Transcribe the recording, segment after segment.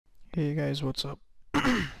Hey guys, what's up?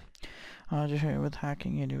 Just here with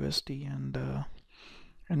Hacking University and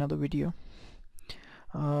another video.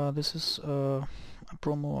 This is a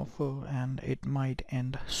promo offer and it might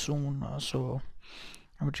end soon, so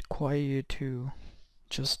I would require you to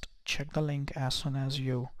just check the link as soon as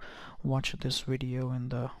you watch this video in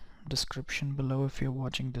the description below if you're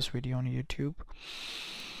watching this video on YouTube.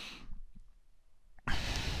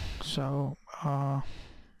 So,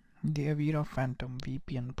 the Avira Phantom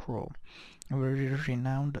VPN Pro, a very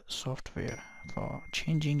renowned software for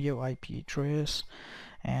changing your IP address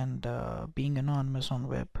and being anonymous on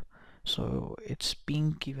web. So it's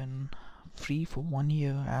being given free for 1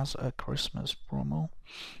 year as a Christmas promo,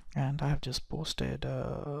 and I have just posted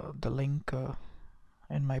the link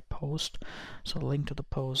in my post. So the link to the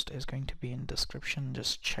post is going to be in description.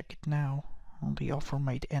 Just check it now. The offer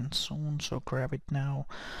might end soon, so grab it now.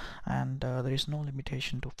 And there is no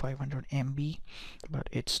limitation to 500 MB, but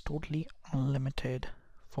it's totally unlimited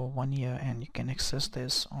for 1 year, and you can access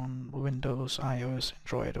this on Windows, iOS,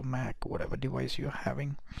 Android, or Mac, whatever device you're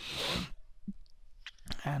having.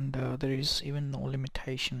 And there is even no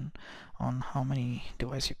limitation on how many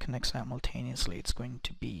devices you connect simultaneously. It's going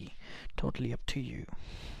to be totally up to you.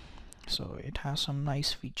 So it has some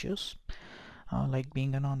nice features like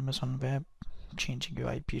being anonymous on web, changing your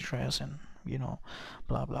IP address, and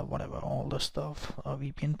blah blah whatever, all the stuff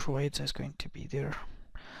VPN provides is going to be there.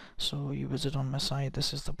 So you visit on my site.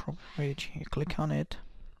 This is the proper page. You click on it.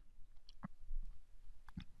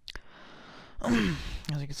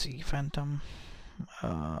 As you can see, Phantom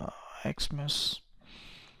XMAS.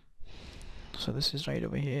 So this is right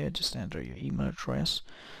over here. Just enter your email address.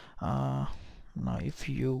 Now if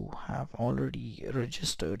you have already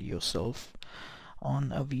registered yourself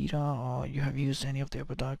on Avira or you have used any of their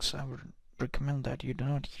products, I would recommend that you do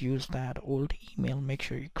not use that old email. Make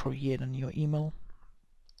sure you create a new email.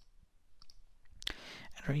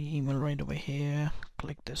 Enter your email right over here.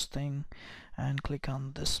 Click this thing and click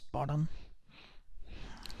on this button.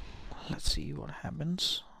 Let's see what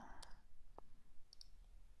happens.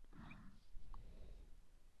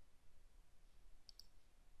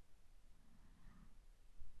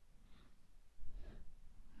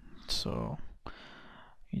 So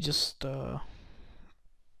you just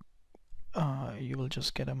you will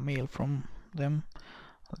just get a mail from them.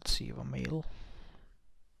 Let's see a mail.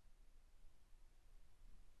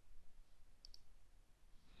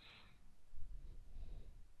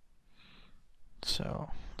 So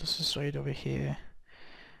this is right over here.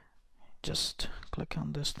 Just click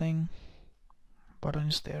on this thing. Button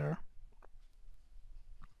is there.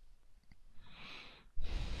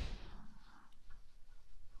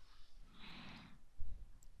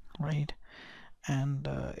 Right, and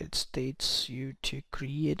it states you to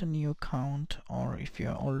create a new account, or if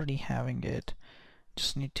you're already having it,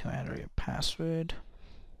 just need to enter your password.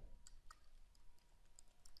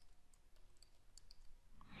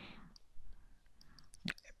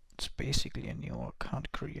 It's basically a new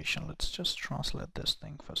account creation. Let's just translate this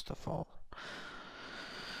thing first of all.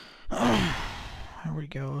 Here we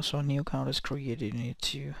go. So a new account is created. You need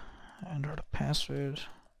to enter the password.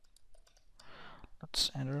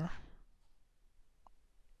 Let's enter.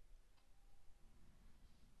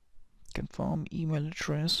 Confirm email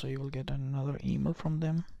address, so you will get another email from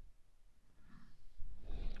them.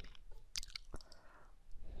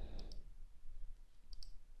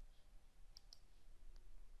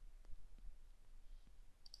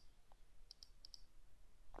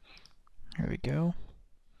 Here we go.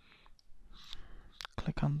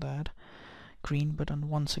 Click on that green button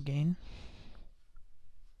once again.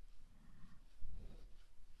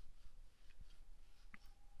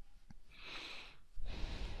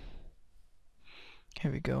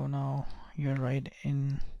 Here we go. Now you're right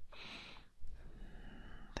in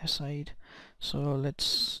the site. So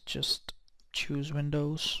let's just choose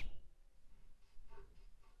Windows.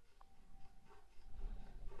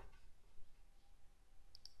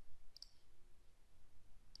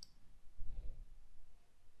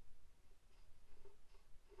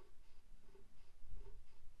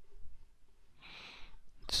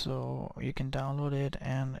 So you can download it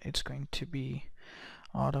and it's going to be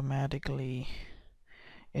automatically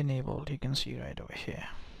enabled. You can see right over here.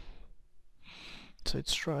 So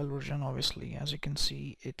it's trial version. Obviously, as you can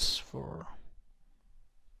see, it's for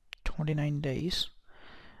 29 days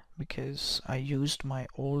because I used my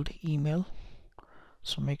old email.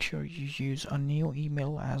 So make sure you use a new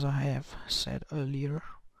email as I have said earlier,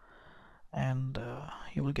 and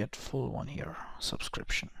you will get full 1 year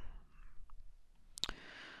subscription.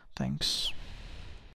 Thanks.